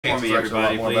For me,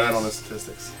 everybody, more please. bad on the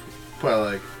statistics.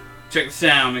 Probably like. Check the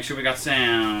sound. Make sure we got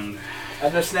sound.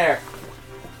 And no snare.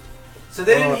 So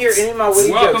they didn't hear any of my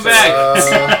witty Welcome jokes. back.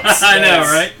 I know,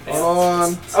 right? Hold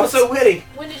on. I was so witty.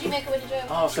 When did you make a witty joke?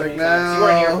 Oh, so Check many times. You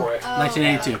weren't here for it.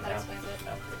 1982. That explains it.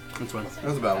 That's one. That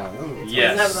was about one.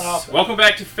 Yes. Welcome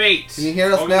back to Fate. Can you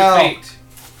hear us Welcome now? to Fate.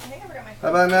 I think I forgot my How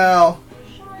about now?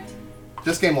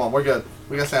 Just game on. We're good.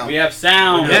 We got sound. We have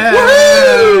sound.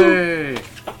 Yay!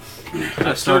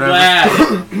 I'm so glad.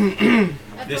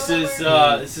 This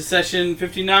is session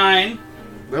 59.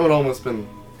 That would almost been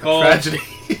a Called tragedy.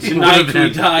 Tonight we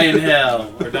die in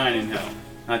hell. Or dine in hell.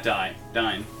 Not die.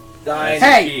 Dine. Dying. That's the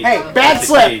Hey, key. hey, bad That's the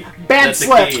slip. key. Bad That's the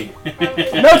slip.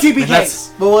 key. No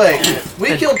TPKs. But wait,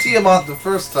 we killed Tiamat the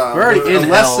first time. We're already with in a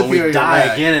less hell. We superior die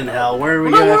mag. again in hell. Where are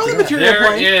we No, going we're to on the go? material There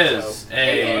plane. is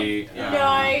a...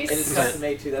 Nice. And it's custom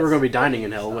made too. We're going to be dining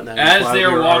in hell. Wouldn't that be As why they're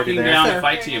we were already walking there? down to Fair.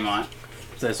 fight Tiamat,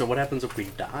 So what happens if we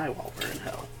die while we're in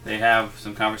hell? they have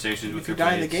some conversations with you their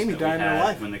die in the mates game, you that die we in real had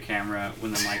life. when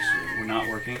the mics were not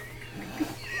working.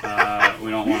 We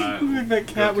don't want to. That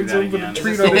cat through was that over the again.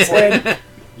 tree on his head.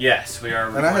 Yes, we are.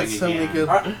 And I had recording so many again. good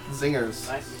zingers.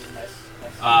 Nice.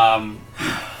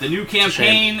 The new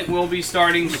campaign will be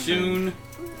starting soon.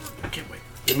 I can't wait.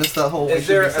 You missed that whole. Is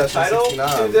there we should be a session title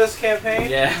 69. to this campaign?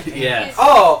 Yeah, yes.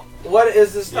 Oh, what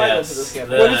is this title Yes, to this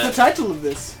campaign? What is the title of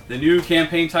this? The new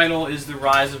campaign title is The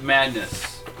Rise of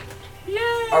Madness.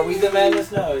 Are we the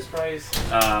madness? No, it's probably.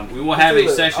 We will have a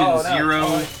Cthulhu. session Oh, no. 0.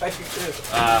 Oh, thank you, too.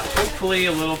 Hopefully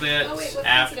a little bit Oh, wait, what's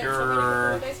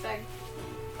after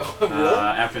Oh, really?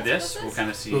 after this. We'll kind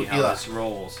of see Ooh, how Eli. this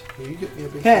rolls. Will you get me a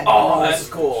big Hey. Oh, that's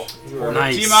cool.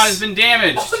 Nice. Tiamat has been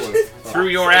damaged through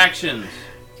your actions.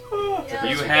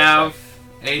 You have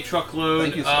a truckload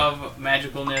Thank you, sir. of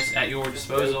magicalness at your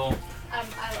disposal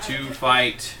to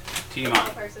fight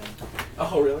Tiamat.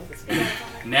 Oh, really? That's good.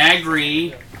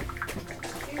 Nagri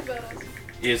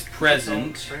is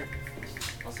present.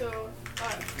 Also,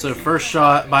 So first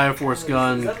shot, Bioforce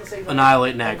gun,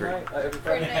 annihilate Nagri.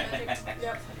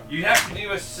 Yep. You have to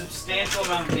do a substantial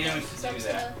amount of damage to do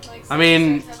that. I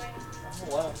mean,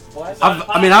 What?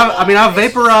 I've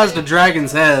vaporized a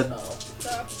dragon's head.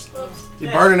 You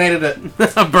burninated it.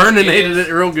 I burninated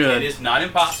it real It good. is not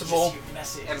impossible.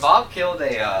 And Bob killed a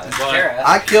Terra.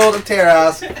 I killed a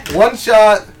Terras. One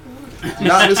shot.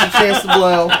 Not miss a chance to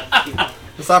blow.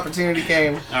 This opportunity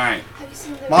came. All right.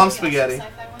 Mom spaghetti.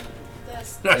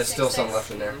 There's still some left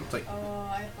in there.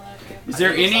 Is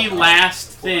there any last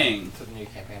thing It's a new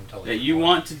campaign, I'm totally that you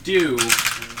want to do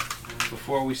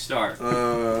before we start?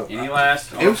 Any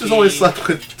last? Imps has RP? only slept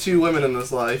with 2 women in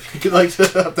his life. You'd like to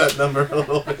up that number a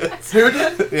little bit. Who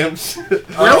did? Imps.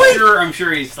 I'm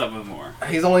sure he's slept with more.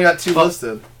 He's only got 2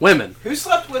 listed. Women. Who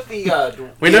slept with the?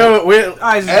 We know.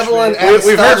 Evelyn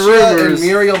We've heard Anastasia and rumors.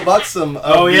 Muriel Buxom. Of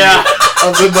Oh the, yeah,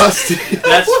 of the Busty.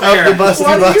 that's Of fair. the Busty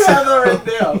Why do you have Buxom. that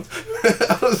written down?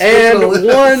 And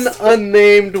one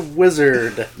unnamed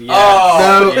wizard. Yeah.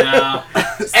 No. Yeah.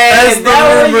 As the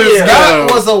rumors go. That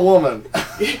was a woman.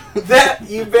 That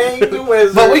you banged the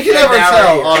wizard. But we can and never now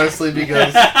tell, we're here. honestly,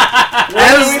 because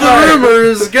As the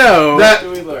rumors go. that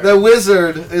we learn? the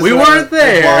wizard is We weren't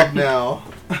there. Bob now.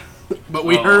 But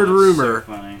we Oh, heard so rumor.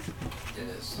 funny. It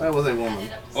is. That was a woman.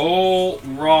 All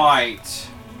right.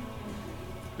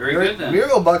 Very good then.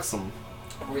 Muriel Buxom.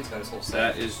 Corey's got his whole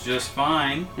set. That is just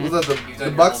fine. Was that You've the done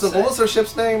your Buxom? whole What was her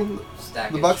ship's name?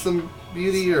 Stackage. The Buxom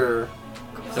Beauty, or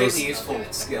Completely useful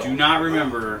skill. Do not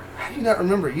remember. how do you not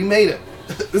remember? You made it.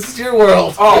 This is your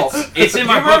world. Oh, It's in do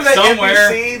my you remember book that somewhere.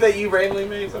 NPC that you randomly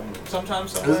made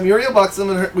sometimes? It was Muriel Buxom,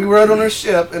 and we rode on her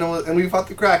ship, and we fought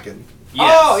the Kraken.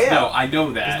 Yes. Oh, yeah. No, I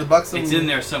know that. It's the Buxom It's in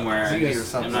there somewhere. I Beauty or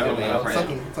just, something. I'm not going to look right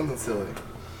now. Something silly.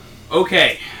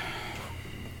 Okay.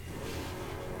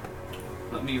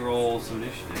 Let me roll some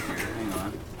initiative here. Hang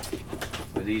on.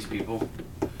 With these people.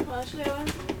 Well, should I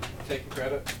win? Taking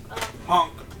credit.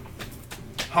 Honk.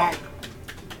 Honk.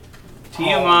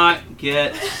 Tiamat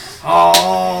gets.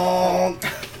 Honk.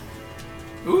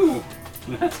 Ooh,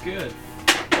 that's good.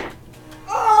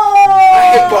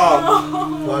 Hey,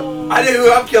 Bob. What? I knew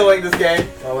who I'm killing this game.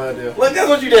 What did I do? Look, that's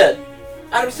what you did.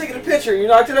 I was taking a picture. You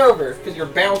knocked it over because you're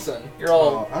bouncing. You're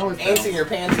all I always antsing bounce. your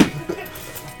pantsy.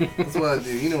 That's what I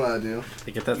do. You know what I do.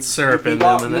 They get that syrup in You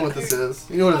them. know what this is.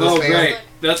 You know what it Oh, is, man. great.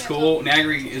 That's cool.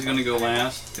 Nagri is going to go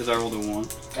last because I rolled a 1.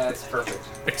 That's perfect.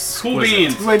 Cool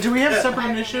beans. Wait, do we have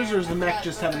separate initiatives, or does the mech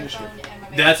just have initiative?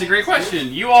 That's a great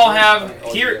question. You all have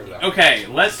here. Okay,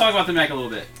 let's talk about the mech a little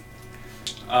bit.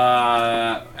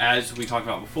 As we talked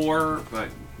about before, but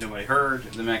nobody heard,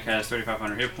 the mech has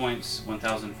 3,500 hit points,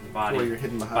 1,000 for the Where body, you're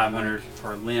hidden behind 500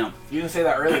 per limb. You didn't say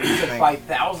that earlier. You said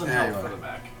 5,000 health for the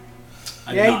back.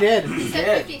 Yeah, he did. He said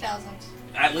Yeah. 50,000.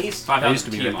 At least. 5,000 I used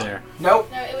to be right TMI. there. Nope.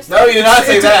 No, it was. No, you did not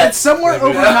say that. It's somewhere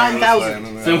over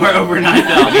 9,000. Somewhere over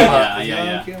 9,000.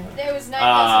 Yeah. There was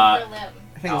 9,000 per limb.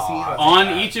 I think it's On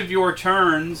each of your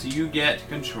turns, you get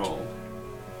control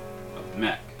of the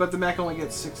mech. But the mech only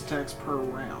gets 6 attacks per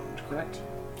round, correct?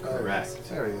 Correct.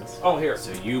 There he is. Oh, here.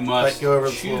 So you must Like, go over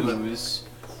this a little bit. choose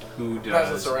who Pass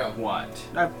does this around. what.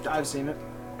 I've seen it.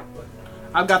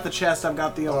 I've got the chest. I've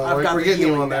got the. I've got we're the getting you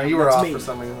healing on there. down. You were That's off me. for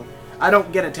some reason. I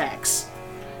don't get attacks.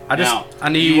 I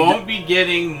need. You won't be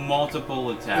getting multiple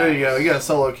attacks. There you go. You got a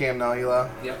solo cam now, Eli.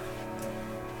 Yep.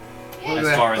 Look As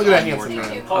at far that. as Look at that on your handsome turn.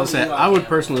 man. I would say I would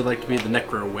personally like to be the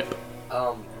Necro Whip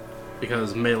Um,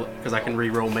 because I can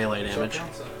re-roll melee damage.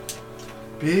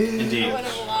 Bitch. Indeed. I would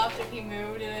have laughed if he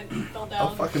moved and it fell I'll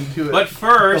down. fucking do it. But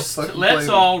first, I'll fucking let's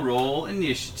play all roll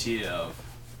initiative.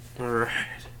 Alright.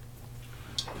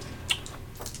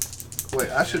 Wait,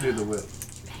 I should do the whip.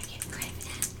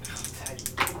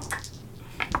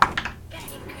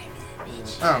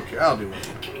 I don't care. I'll do it.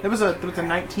 It was a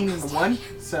 19 and a 1,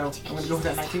 so I'm gonna go with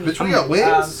that 19. Bitch, we got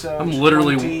wins. So I'm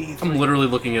literally 23.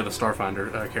 looking at the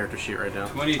Starfinder character sheet right now.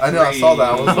 23. I know. I saw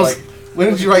that. I was like, when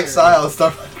did you write Psy?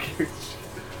 Stuff.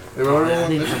 They wrote it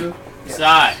on initiative.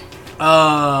 Sai,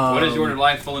 what is your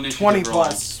delightful initiative 20 roll?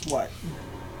 plus what?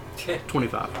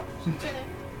 25.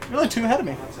 You're only 2 ahead of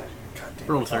me.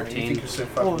 Roll You think 13. you're so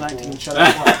Roll fucking 19. cool. Shut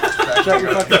up. Shut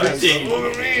your fucking face. 13.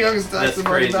 Look at me. I'm stacking That's some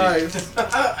money crazy. dice.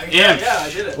 Yeah, I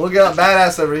did it. Look out,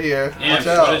 badass over here. Imps, Watch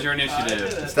out. what is your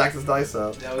initiative? Stack this dice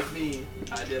up. That was me.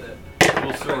 I did it.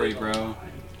 Cool story, bro.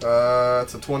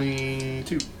 It's a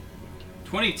 22.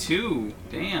 22.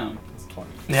 Damn. It's 20.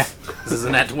 Yeah. This is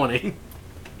an at 20.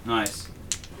 Nice.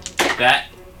 That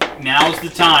now's the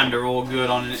time to roll good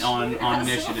on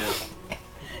initiative.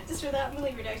 Just for that, I'm gonna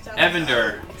leave your deck down.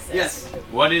 Evander, Yes.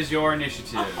 what is your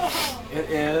initiative? It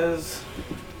is.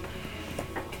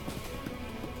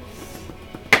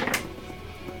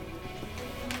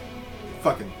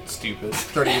 Fucking stupid.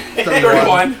 31.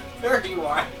 31.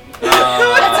 31.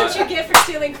 That's what you get for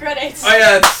stealing credits. Oh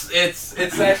yeah, it's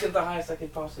actually the highest I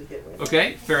could possibly get. Right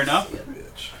Okay, fair enough.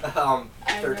 now.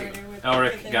 13.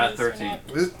 Elric got 13.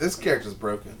 This character's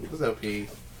broken. This is OP.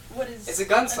 What is? It's a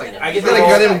gunslinger. I He's get got a roll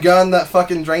gun him back. gun that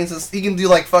fucking drains his. He can do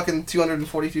like fucking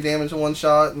 242 damage in one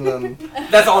shot, and then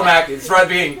That's automatic. It's right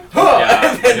being.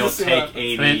 Yeah, and then he'll just, take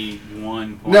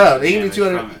 81 points. no, of he can do damage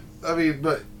 200. from it. I mean,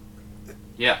 but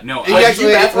Yeah, no, he Wait, actually.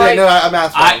 you math Wait, right? no, I'm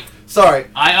asked wrong. Sorry.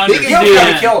 I He can He understand.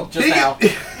 got me killed just He now.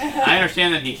 can- I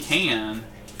understand that he can.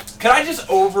 Could I just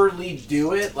overly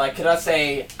do it? Like, could I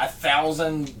say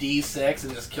 1,000 D6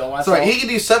 and just kill myself? Sorry, he can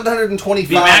do The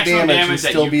 725 maximum damage and damage that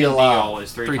still you be can alive. deal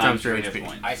is 3 Three times times your your hit HP.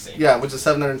 point. I see. Yeah, which is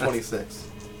 726.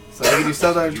 So he can do You can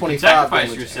 725 sacrifice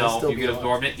damage yourself, and still you be could alive.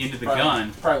 absorb it into the Probably,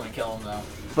 gun. probably wouldn't kill him though.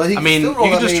 But he I mean, still you roll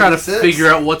can that just many try to D6. figure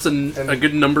out what's a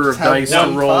good number of Have dice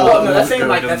one to roll. five. Oh, no, that's Go saying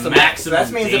like to that's the maximum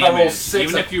That means if I roll damage. 6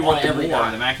 Even if you roll on every more,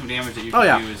 die. the maximum damage that you Oh, can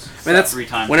yeah. do is I mean, that's 3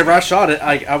 times. whenever I shot it.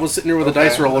 I was sitting there with a Okay,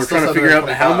 dice roller that's trying to still figure out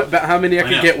 725. how many I I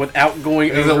could know. get without going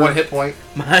Is it over one hit point?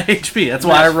 my HP. That's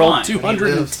why I That's rolled fine.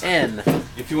 210.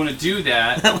 If you want to do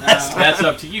that, that's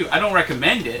up to you. I don't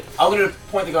recommend it. I'm gonna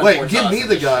point the gun Wait, towards give us me and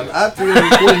the just gun. shoot. I have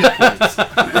 340 hit points.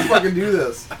 Let's fucking do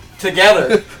this.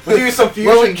 Together. We'll do some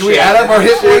fusion Well, can we shit add up and our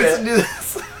hit shoot points it. and do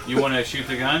this? You want to shoot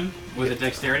the gun with a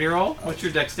dexterity roll? What's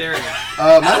your dexterity?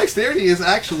 My dexterity is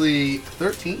actually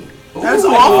 13. That's Ooh.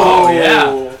 awful. Oh,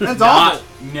 yeah. That's Not, awful.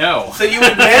 no. So you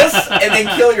would miss and then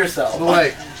kill yourself. But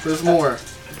wait, there's more.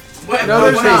 Wait, No,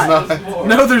 there's not. not.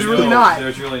 No, there's really not.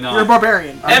 There's really You're a not.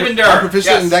 barbarian. Evander! I'm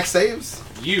proficient Yes. in dex saves.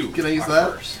 You Can I use are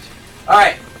that? first.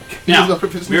 Alright. Now, Use my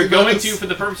proficiency we're going bonus. to, for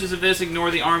the purposes of this, ignore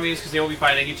the armies because they will be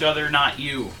fighting each other, not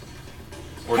you.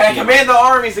 Or Can I Tia. command the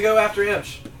armies to go after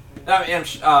Imsh? Not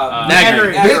Imsh.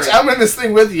 Nagger. Bitch, I'm in this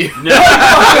thing with you. No.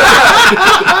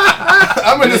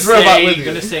 I'm in this robot with I'm you.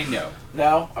 gonna say no.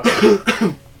 No?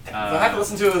 Okay. I have to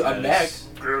listen to a that mech. is-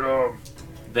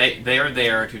 They are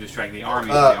there to distract the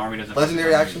army. Uh, the army doesn't.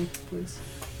 Legendary action, please.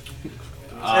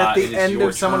 At it the is end your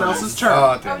of someone turn. else's turn.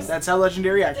 Oh, damn. That's how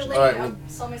legendary action. Delayed. Alright, I well-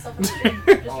 saw myself in the dream.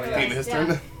 Just Oh, yeah. realized. Ain't his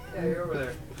turn. Yeah, you're over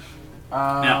there.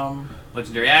 Um,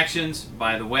 Legendary actions.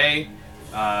 By the way,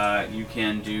 you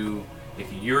can do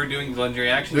if you're doing the legendary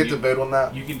Do action. we have to vote on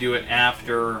that? You can do it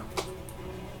after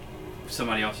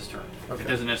somebody else's turn. Okay. It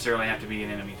doesn't necessarily have to be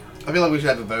an enemy turn. I feel like we should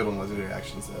have to vote on legendary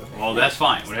actions, though. Well, that's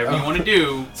fine. Whatever you want to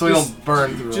do. So we don't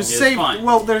burn through Just It's say, fine.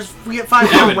 well, we get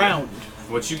 5 Yeah, per but- round.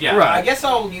 What you got? Right. I guess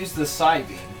I'll use the side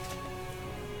beam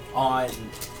on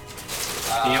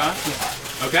Tiamat? Tiamat.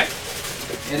 Okay.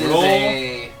 It is Roll.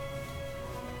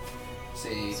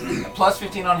 let's see, a plus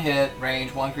 15 on hit,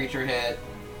 range, 1 creature hit,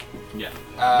 Yeah.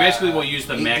 Basically, we'll use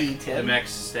the mech 8d10.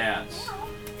 stats.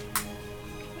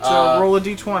 So roll a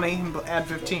d20 and add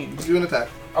 15. Do an attack.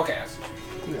 Okay. I see.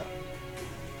 Yeah.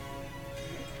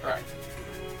 Alright.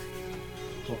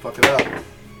 Don't fuck it up.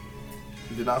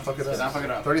 You did not fuck it up. Did not fuck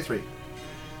it up. 33.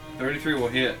 33 will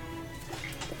hit.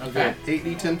 Okay.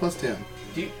 8d10 plus 10.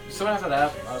 Do you someone have that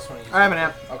app? I just want to use I have an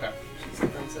app. Okay. She's a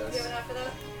princess. Do you have an app for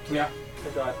that? Yeah.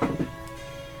 Go ahead.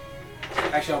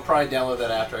 Actually, I'll probably download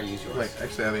that after I use yours. Wait,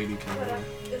 actually I have 80 What app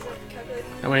is it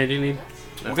calculating? How many do you need?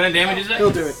 What kind of damage is it?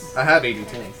 He'll do it. I have 80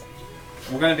 10s.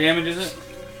 What kind of damage is it?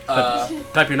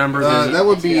 Type your numbers in, That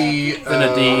would be then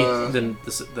a D, then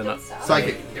a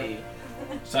psychic.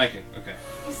 Psychic. Okay.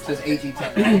 It says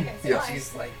 8d10. Okay, so Yeah, fine.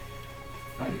 She's like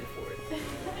fighting for it.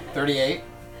 38.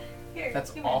 Here, That's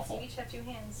 2 minutes. awful. You each have 2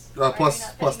 hands. Plus- Why are you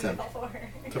not plus betting 10. me all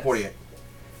 4? To 48.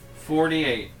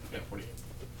 48. Yeah, 48.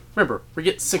 Remember, we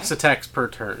get 6 attacks per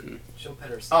turn. She'll pet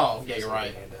her. Oh, yeah, you're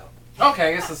right. Okay,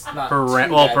 I guess it's not Per too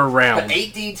round. Well, bad. per round. But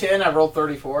 8d10, I rolled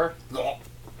 34. I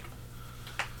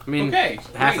mean, Okay.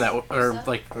 half great. that, or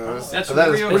like, That's So that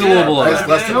is real pretty good. low below That's that.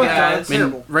 less than No, that. that's I mean,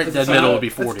 terrible. right dead middle would be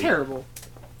 40. That's terrible.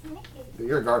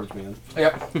 You're a garbage man.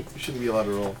 Yep. You shouldn't be allowed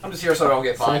to roll. I'm just here so I don't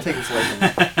get Someone fined. take this away from me.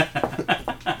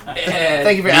 And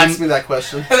Thank you for asking me that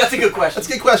question. That's a good question. That's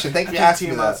a good question. Thank you for asking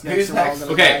me that. Who's next?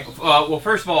 Okay. Well,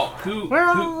 first of all, who's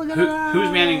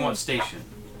manning what station?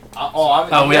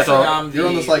 I'm we have to- guessing I'm you're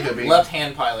on the psycho beam.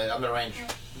 left-hand pilot. I'm the range.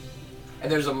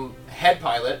 And there's a head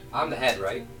pilot. I'm the head,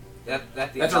 right?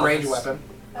 That's a range weapon.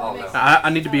 Oh no. I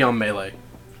need to be on melee,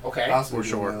 Okay. Possibly For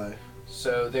sure. melee.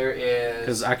 So there because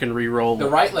is I can re-roll. the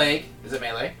right leg. Is it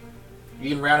melee?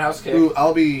 You can roundhouse kick. Ooh,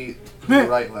 I'll be the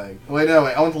right leg. Wait, no,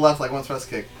 wait. I want the left leg. I want thrust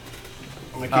kick.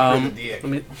 I'm gonna kick her in the dick.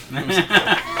 Let me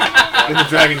In the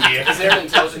dragon dick. Is there an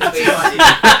intelligence based?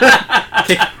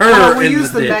 kick Well, her we in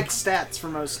use the dick. mech stats for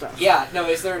most stuff. Yeah. No.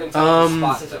 Is there an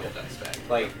intelligence spot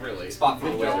though? Like Really? spot for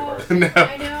the wizard? No.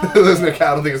 I know. There's no cat. I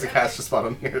don't think there's a caster spot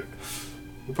on here.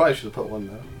 We probably should have put one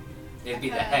though. It'd be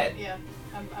the head. Yeah.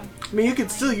 I'm I mean, you could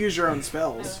still use your own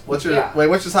spells. What's your Yeah. wait?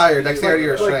 Which is higher, dexterity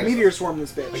or Like strength? meteor swarm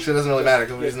this bitch. Actually, it doesn't really matter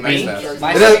because we're using the max Me? stats.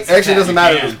 My It doesn't- strength's actually, it doesn't 10.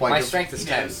 matter at You this point. My 'cause strength is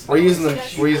 10. We're using the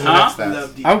max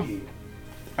stats.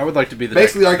 I would like to be the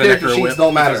Basically, our the character necro sheets whip,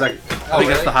 don't matter. because I think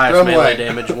that's the Throw highest 'em melee away.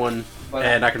 damage one, But,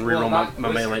 and I can reroll my not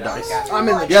melee wizard, dice. I'm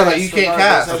in the Yeah, but chest you can't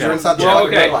regardless. cast. Okay. You're inside the Well,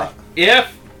 fucking okay. robot.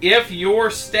 If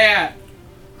your stat,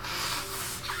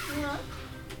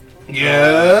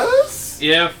 Yes.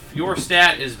 if your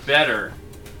stat is better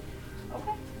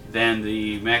Okay. than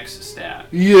the mech's stat,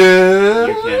 Yeah.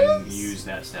 you can use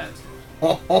that stat.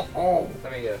 Let me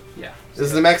go. Yeah.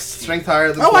 Is the max strength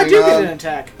higher than Oh, I do get 29? an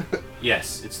attack.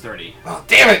 Yes, it's 30. Oh,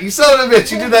 damn it! You son of a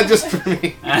bitch! You did that just for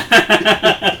me.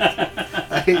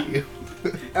 I hate you.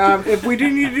 If we do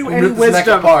need to do Rip any this mech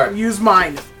wisdom, apart. use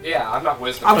mine. Yeah, I'm not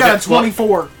wisdom. I've got a Okay, well-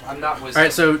 24. I'm not wisdom. All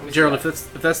right, so Let me Gerald, see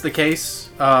if that's the case,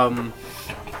 Wait,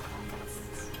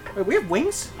 we have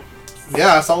wings?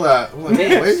 Yeah, I saw that. I'm like,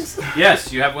 wait.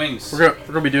 Yes, you have wings. we're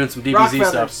gonna be doing some Rock DBZ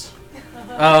feathers.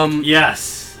 stuff.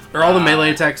 Yes. Are all the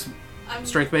melee attacks I'm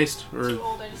strength based too or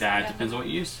old. I just That forgot depends on what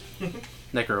you use.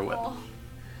 necro whip? Oh,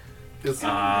 It's-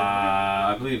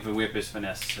 I believe the whip is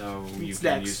finesse, so you It's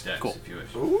can dex. use dex Cool. if you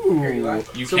wish. Ooh.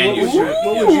 You So can what use would, you, it.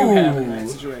 what would you have in that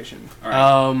situation? All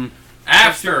right.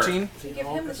 After 13? you give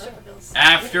him the stripper bills.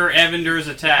 after Evander's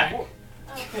attack, Oh,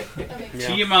 that makes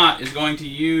Tiamat is going to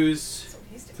use so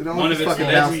he's So don't one look of who's its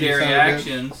fucking bouncing, you legendary son of a bitch.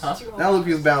 actions. too old. Now look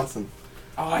who's bouncing.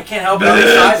 Oh, I can't help it. I'm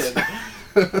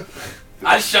excited.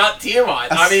 I shot Tiamat.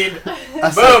 I mean,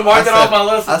 boom, mark it off my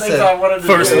list of things I wanted to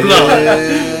First do. blood.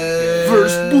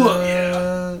 First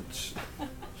blood.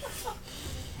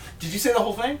 Did you say the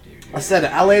whole thing? I said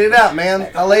it. I laid it out, man.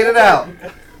 I laid it out.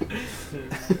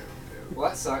 Well,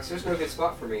 that sucks. There's no good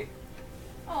spot for me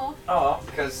Oh, Oh.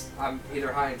 because I'm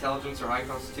either high intelligence or high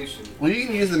constitution. Well, you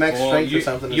can use the max Well, strength you, or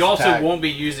something. you as also attack. won't be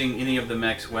using any of the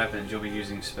mech's weapons. You'll be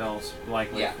using spells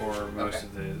likely Yeah. for most Okay.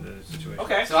 of the situation.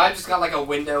 Okay. So I just got like a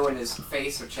window in his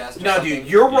face or chest. Or No, something. dude,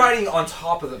 you're riding on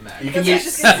top of the mech. You can Yeah, use.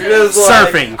 just gonna You're just like-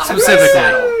 Surfing I'm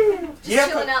specifically. just Yeah,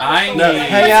 chilling out. I like, need- oh,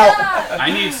 hang out.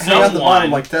 I need Hang out the bottom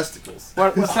someone. like testicles.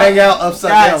 What, Just hang out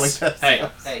upside down like Guys.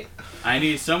 testicles. Hey, Hey, I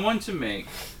need someone to make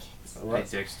a What?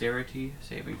 dexterity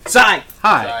saving. Psy!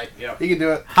 Hi, Right, yep. You can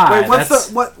do it. hi. Wait, what's that's-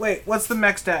 the what's the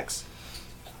mech dex?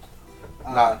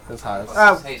 Not as high.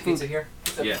 hey, is pizza here?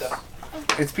 Pizza, Yes. pizza.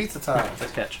 It's pizza time.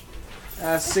 Let's catch.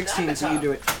 16, so you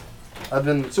do it. I've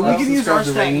been. So we can use our subscribed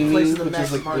to stat in place of the Raimi, which max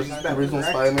is like party's the better, original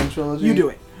correct? Spider-Man trilogy. You do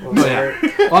it.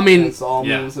 Well, I mean, It's all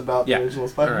yeah. news about Yeah. the original all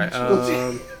Spider-Man right.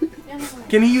 trilogy.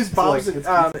 Can he use like, Bob's it's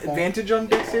advantage on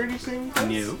dexterity saving? throws?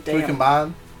 No. We Damn.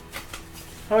 combine.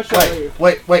 How much do I leave?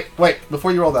 Wait.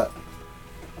 Before you roll that,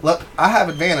 Look, I have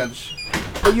advantage.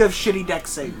 But you have shitty dex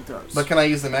saving throws. But can I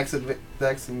use the max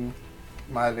dex in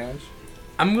my advantage?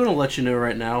 I'm gonna let you know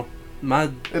right now. My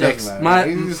It dex, doesn't matter.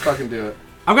 You just fucking do it.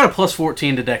 I've got a plus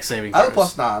 14 to dex saving I have a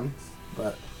throws. +9,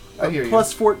 but I hear you.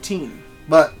 Plus 14.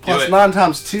 But Do it. +9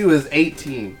 times 2 is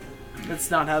 18.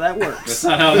 That's not how that works. That's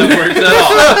not how that works at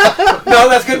all. No,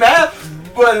 that's good math.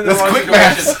 But in the That's wrong quick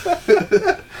situation.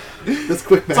 math. That's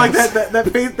quick It's math. like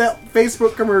that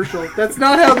Facebook commercial. That's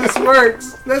not how this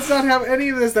works. That's not how any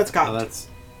of this. That's Oh, cocked. that's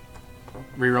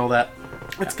reroll that.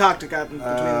 It's cocked. It got in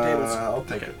between the tables. I'll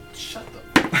take Okay. it. Shut the.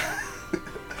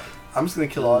 I'm just gonna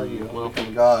kill all of you. Oh my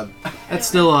god. That's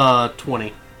still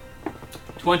 20.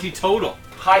 20 total.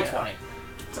 High 20.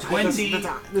 20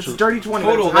 This is dirty 20.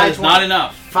 total. That's That high is 20. not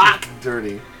enough. Fuck.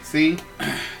 Dirty. See?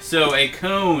 So a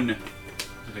cone.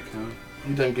 Is it a cone?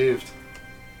 You done goofed.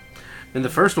 And the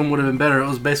first one would have been better. It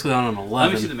was basically on an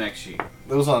Let me see 11. the mech sheet.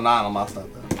 It was on a 9 on my stuff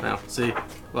though. Now, see?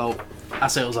 Well, I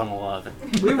say it was on 11.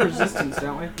 We have resistance,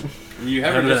 don't we? You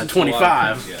have Better than resistance to a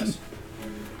lot of 25. things, Yes.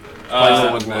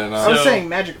 I was So- saying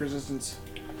magic resistance.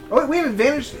 Oh, wait, we have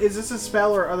advantage. Is this a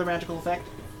spell or other magical effect?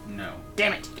 No.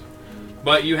 Damn it.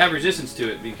 But you have resistance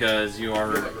to it because you are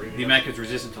the mech is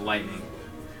resistant to lightning.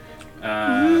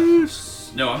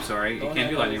 No, I'm sorry. It can't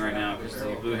do lightning right now because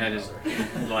the blue head is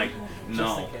like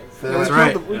no. That's we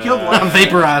right. Killed we killed Uh, one. I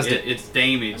vaporized it. It's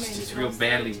damaged. It's real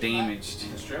badly damaged.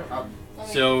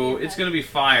 So it's gonna be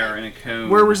fire in a cone.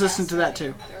 We're resistant to that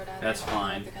too. That's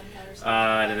fine. So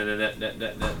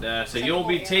you'll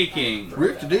be taking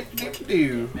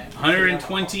Rip-de-doo.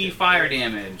 120 fire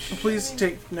damage Please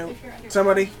take note.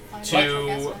 Somebody.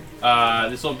 to.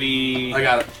 This will be. I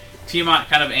got it. Tiamat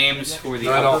kind of aims for the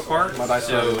No, I upper don't. part, My dice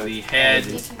so are the head.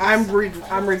 I'm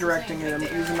redirecting it. I'm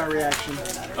using my reaction.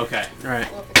 Okay. Alright.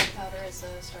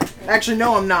 Actually,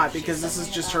 no, I'm not because this is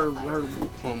just her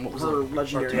What was her it?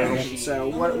 legendary action. So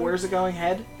where's it going?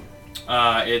 Head.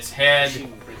 It's head,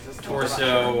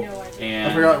 torso,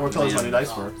 and. I forgot what colors my new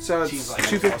dice were. So it's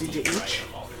 250 to each.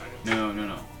 No.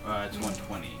 It's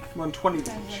 120. 120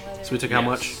 to each. So we took how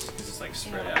much? Because it's like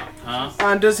spread out,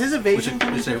 huh? Does his evasion Which-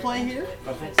 come which into I- play here?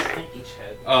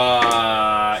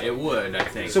 It would, I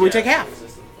think. So we yes. take half.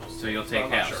 So you'll take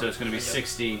half. So it's going to be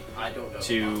 60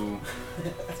 to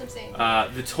That's what I'm saying.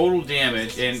 the total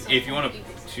damage. And if you want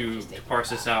to parse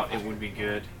this out, it would be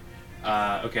good.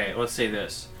 Okay, let's say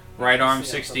this: right arm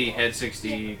 60, head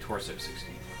 60, torso 60.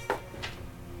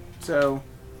 So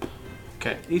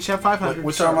Okay. each have 500.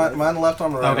 Which arm? Mine left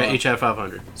arm or right Okay, arm? each have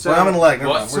 500. So Well, I'm in the leg. Never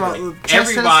Well, mind. We're good. chest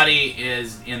has- Everybody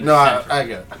is in the No, center. I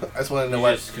get it. I just want to know You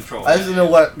what. just control. I just that. didn't know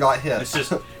what got hit. It's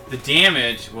just the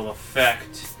damage will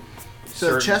affect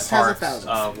certain chest has parts 1,000.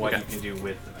 of what Okay. you can do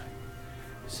with the mech.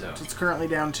 So it's currently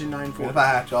down to If 940. I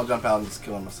have to, I'll jump out and just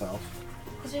kill him myself.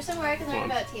 Is there somewhere I can learn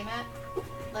Hold on. about Tiamat?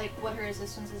 Like what her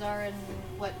resistances are and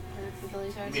what her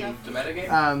abilities are and You mean stuff? the metagame?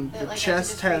 That, The like, I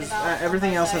chest could has just read about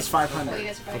everything on else my has side? 500. What you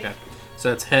guys are fighting? Okay.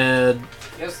 So it's head.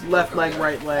 Yes. Left leg,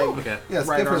 right leg. Okay. Yes,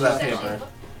 Right give her arm, that left paper.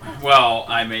 well,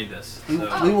 I made this. We,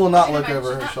 So. we will not look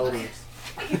over her shoulders.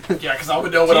 Yeah, because I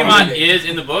would know what I'm Tiamat doing. is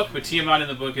in the book, but Tiamat in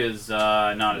the book is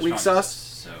not as Weak strong as sauce? this.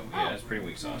 So yeah, it's pretty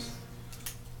weak sauce.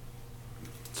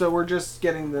 So we're just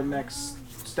getting the next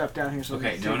step down here. So we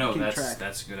Okay, can no, keep that's track.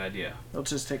 a good idea. It'll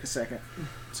just take a second.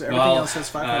 So everything Well, else has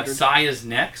 500. Sai is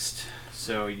next,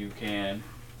 so you can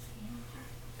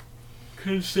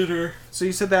consider. So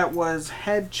you said that was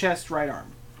head, chest, right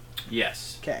arm.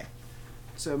 Yes, Okay.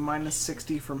 So minus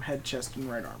 60 from head, chest,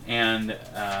 and right arm. and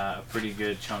a pretty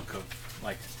good chunk of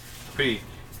pretty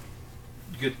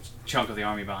good chunk of the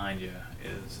army behind you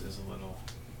is a little.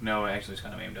 No, actually, it's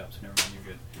kind of aimed up, so never mind.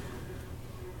 You're good.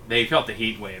 They felt the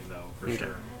heat wave though, for Okay.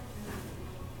 sure.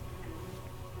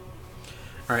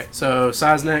 Alright, so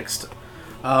size next.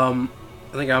 I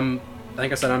think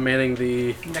I said I'm manning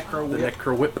the Necro the whip.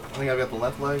 necro whip. I think I've got the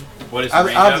left leg. What is the I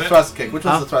range have of the it? thrust kick. Which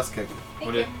one's Huh? the thrust kick?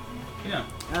 What is?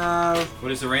 Yeah.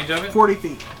 What is the range of it? 40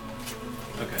 feet.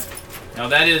 Okay. Now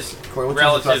that is Corey, which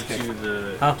one's the relative thrust kick? to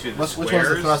the Huh? to the Which squares. one's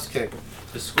the thrust kick?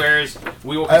 The squares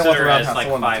we will I don't want the consider as roundhouse. like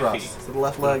I want the 5 thrust. feet. So the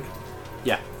left leg.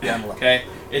 Yeah. Yeah, I'm left. Okay.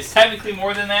 It's technically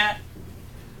more than that,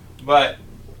 but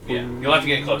yeah, you'll have to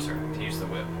get closer to use the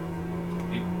whip.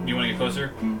 You want to get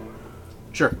closer?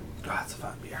 Sure. God, that's a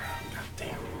fine beer. God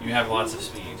damn. You have lots of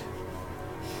speed.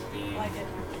 Being, Like it.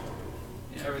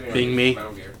 Everything Being on me.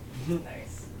 Metal Gear.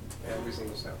 Nice. Every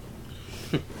single step.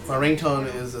 My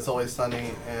ringtone is It's Always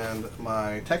Sunny, and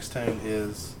my text tone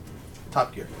is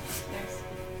Top Gear. Nice.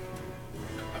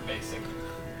 A basic.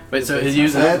 Wait, so it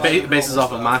uses bases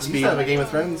off of my You speed, used to have a Game of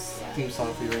Thrones theme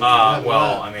song for you.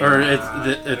 Well, I mean, or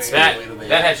it's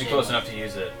that has you close enough to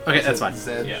use it. okay. That's fine.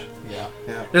 Zedge. Yeah.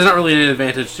 Yeah. There's not really an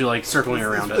advantage to like circling It's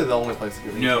around really it. the only place to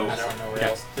go. No. I don't know what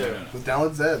else to do. Just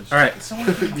download Zedge. All right.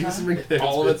 You can bring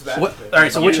All of it's bad. What? All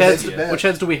right. So which Yeah, heads? that's bad. Which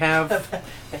heads do we have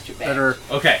That's your that are?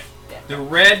 Okay. The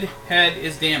red head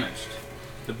is damaged.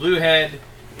 The blue head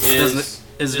is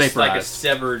Is just like a vaporized.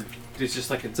 severed. It's just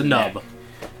like It's a nub.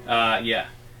 Yeah.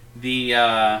 The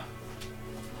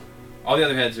all the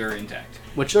other heads are intact.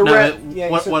 Which The no, red- it- yeah,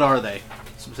 you what said- what are they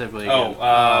specifically? Oh,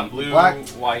 again? blue, black.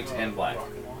 white, and black.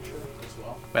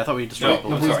 Wait, I thought we destroyed No, The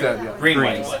blue. blue's sorry. dead, yeah. Green,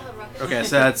 Green. white, and black. Okay,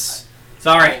 so that's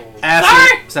Sorry.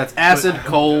 acid. So that's acid,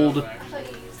 cold,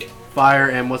 fire,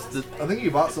 and what's the I think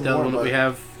you bought some other more, one that but we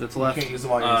have that's you left? can't use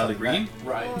them while you're The inside green.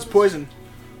 Right. It's poison.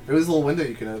 There was a little window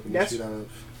you can open. Yes. And shoot out of.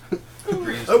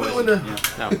 Green is Open the poison, window.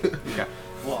 yeah. No. Okay.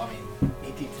 Well, I mean,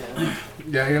 1810.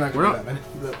 Yeah, you're not We're gonna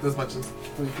not- do that many. As much as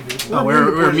we can do. Oh,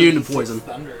 we're immune to poison.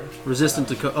 Thunder. Resistant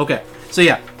to okay. So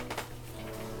yeah.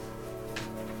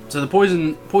 So the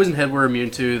poison head we're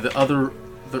immune to. The other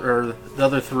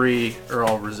three are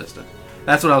all resistant.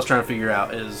 That's what I was trying to figure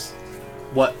out is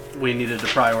what we needed to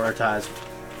prioritize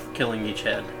killing each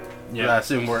head. Yeah. I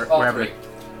assume we're All having. three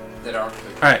that are.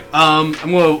 All right. I'm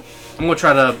gonna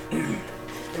try to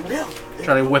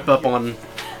whip up on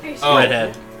Oh,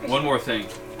 redhead. one more thing.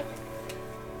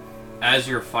 As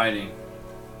you're fighting,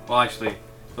 well, actually,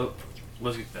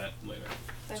 let's get to that later.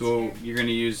 So you're going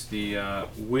to use the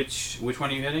which one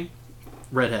are you hitting?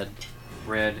 Redhead.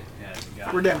 Red head. Got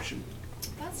it. Redemption.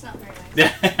 That's not very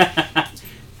nice.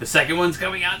 The second one's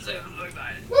coming out soon. I'm so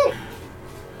excited.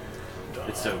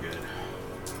 It's so good.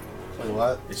 Wait,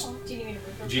 what? It's Oh, do you need me to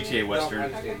move over GTA here? Western.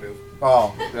 Okay.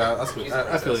 Oh, yeah, that's good.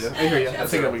 I feel you. I hear you. I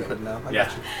think we put it now. I Yeah.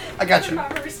 got you. I got you.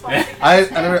 Proper response. I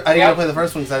didn't get to play the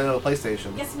first one because I didn't know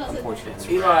PlayStation. Yes, no,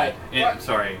 Unfortunately. Eli.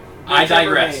 Sorry. No, I it's over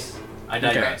digress. I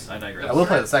digress. I I digress. will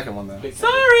play the second one though. Big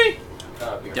Sorry.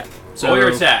 Yeah. Roll your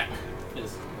attack.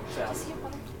 Is Does he have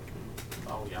one?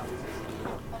 Oh, yeah.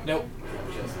 Nope.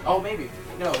 Oh, maybe.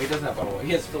 No, he doesn't have bottle.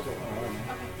 He has filter.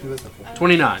 Do this before.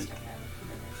 29.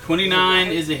 29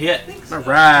 is a hit. All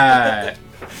right.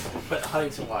 But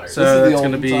Huntington water. So This is the it's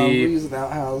gonna old time. We be use an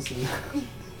outhouse and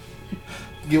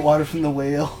get water from the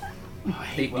whale.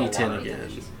 8d10 again.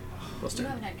 Plus You 2.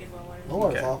 haven't had good well water. Well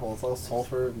water's Okay. awful. It's all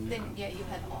sulfur. And Then, yeah, you've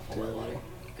had awful well water.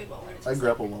 Good well water. I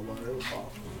grew up with well water. It was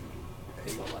awful.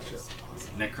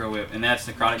 Necro whip. And that's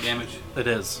necrotic damage? It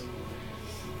is.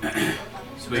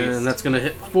 Sweet. And that's gonna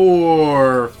hit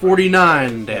for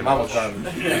 49 damage. Mom was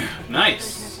garbage.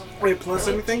 Nice. Wait, plus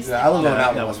anything? Yeah, I live on a Yeah,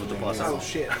 mountain. that was with the plus. Oh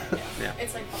shit.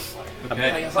 It's like hot water.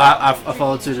 Okay. I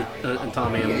followed suit in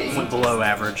Tommy and went below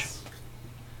average.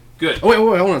 Good. Oh, wait,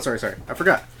 hold on. Sorry. I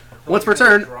forgot. Once per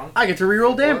turn, I get to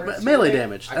reroll melee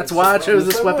damage. That's why I chose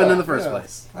this weapon in the first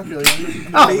place. I feel you.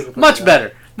 Oh, much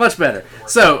better. Much better.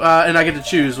 So, and I get to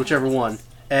choose whichever one.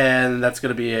 And that's going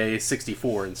to be a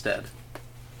 64 instead.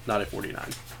 Not a 49.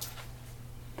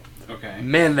 Okay.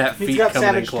 Man, that He's feat got coming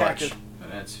in savage clutch. tactic.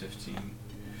 That's 15.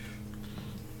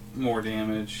 More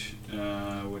damage,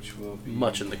 which will be...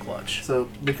 Much in the clutch. So,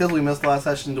 because we missed the last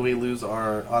session, do we lose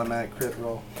our automatic crit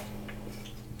roll?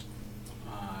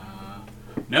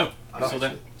 No. I'm still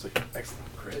there.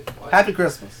 Excellent. Crit. What? Happy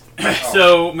Christmas.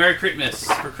 So, Merry Critmas.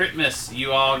 For Critmas,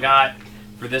 you all got,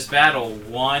 for this battle,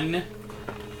 1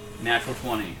 natural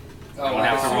 20. Oh, Don't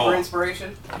have to super roll.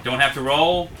 inspiration? Don't have to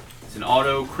roll. It's an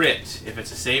auto crit. If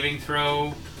it's a saving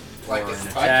throw, Like or it's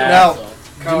an I attack. Now, Kinda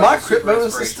do like my a crit super bonuses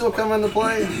inspiration still come into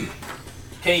play?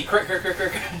 Hey, crit.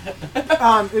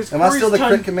 Is Am I still the Corey's crit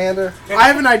turn? commander? I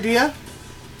have an idea.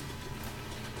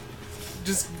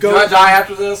 Just Do go I die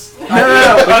after this? When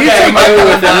you take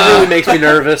my one down, it really makes me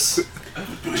nervous.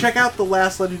 check out the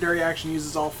last legendary action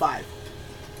uses all 5.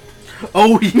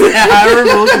 Oh, yeah, I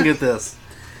remember looking at this.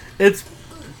 It's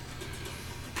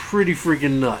pretty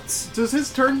freaking nuts. Does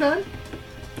his turn done?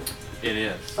 It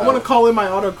is. I want to call in my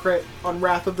auto crit on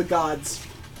Wrath of the Gods.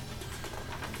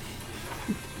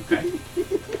 Okay.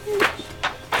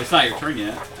 It's not your turn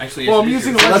yet. Actually, Well, it I'm is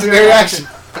using your a turn. legendary action.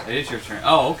 It is your turn.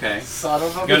 Oh, okay. Son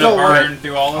of a Gonna Don't worry. burn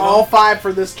through all of them? All 5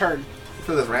 for this turn.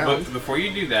 For this round. But before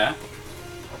you do that,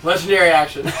 legendary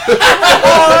action.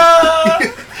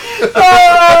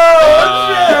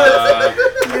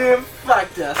 You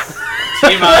fucked us.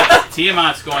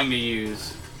 Tiamat's going to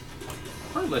use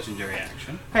her legendary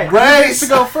action. Hey, who Race! gets to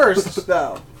go first,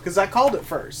 though? Because I called it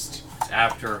first. It's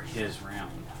after his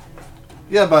round.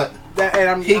 Yeah, but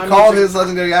And he I'm called using- his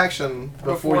legendary action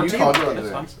before you called your That's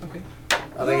legendary fine. action. Okay.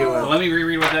 I think it Well, was. let me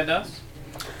reread what that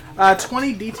does.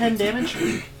 20 d10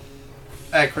 damage.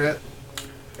 At crit.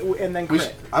 and then We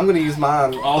crit. I'm gonna use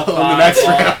mine All on the five, next all-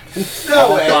 round.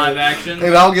 All 5 actions.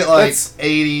 And I'll get like That's-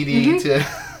 80 to.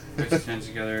 Put your hands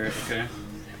together. Okay.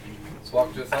 Let's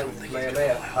walk to the thing with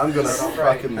man. I'm gonna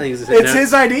Right. fucking. I think he's, It's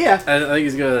his idea. I think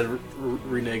he's gonna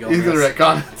renege on He's gonna this.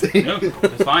 retcon it. No,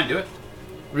 that's fine. Do it.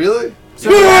 Really? So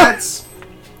that's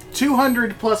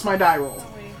 200 plus my die roll.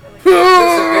 Oh, wait. It's a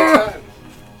good time.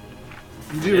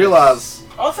 You do realize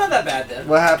Oh, it's not that bad then.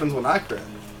 what happens when I crit?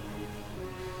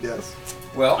 Yes.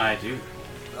 Well, I do.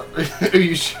 Are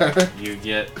you sure? You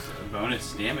get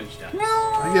bonus damage dice.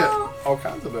 I get all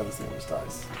kinds of bonus damage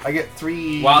dice. I get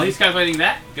 3. While he's calculating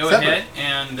that, go Separate.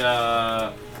 ahead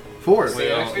and 4. we'll,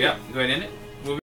 yeah, go ahead and end it.